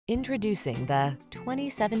Introducing the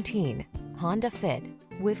 2017 Honda Fit.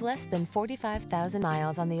 With less than 45,000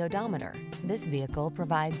 miles on the odometer, this vehicle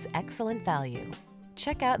provides excellent value.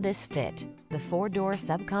 Check out this Fit, the four-door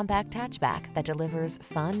subcompact hatchback that delivers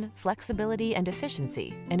fun, flexibility, and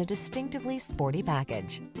efficiency in a distinctively sporty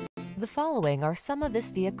package. The following are some of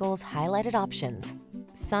this vehicle's highlighted options: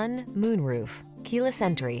 sun, moonroof, keyless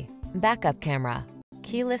entry, backup camera,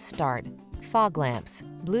 keyless start, fog lamps,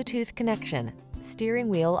 Bluetooth connection, steering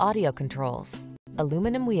wheel audio controls,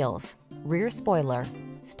 aluminum wheels, rear spoiler,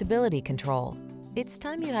 stability control. It's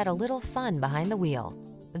time you had a little fun behind the wheel.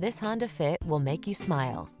 This Honda Fit will make you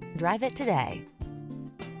smile. Drive it today.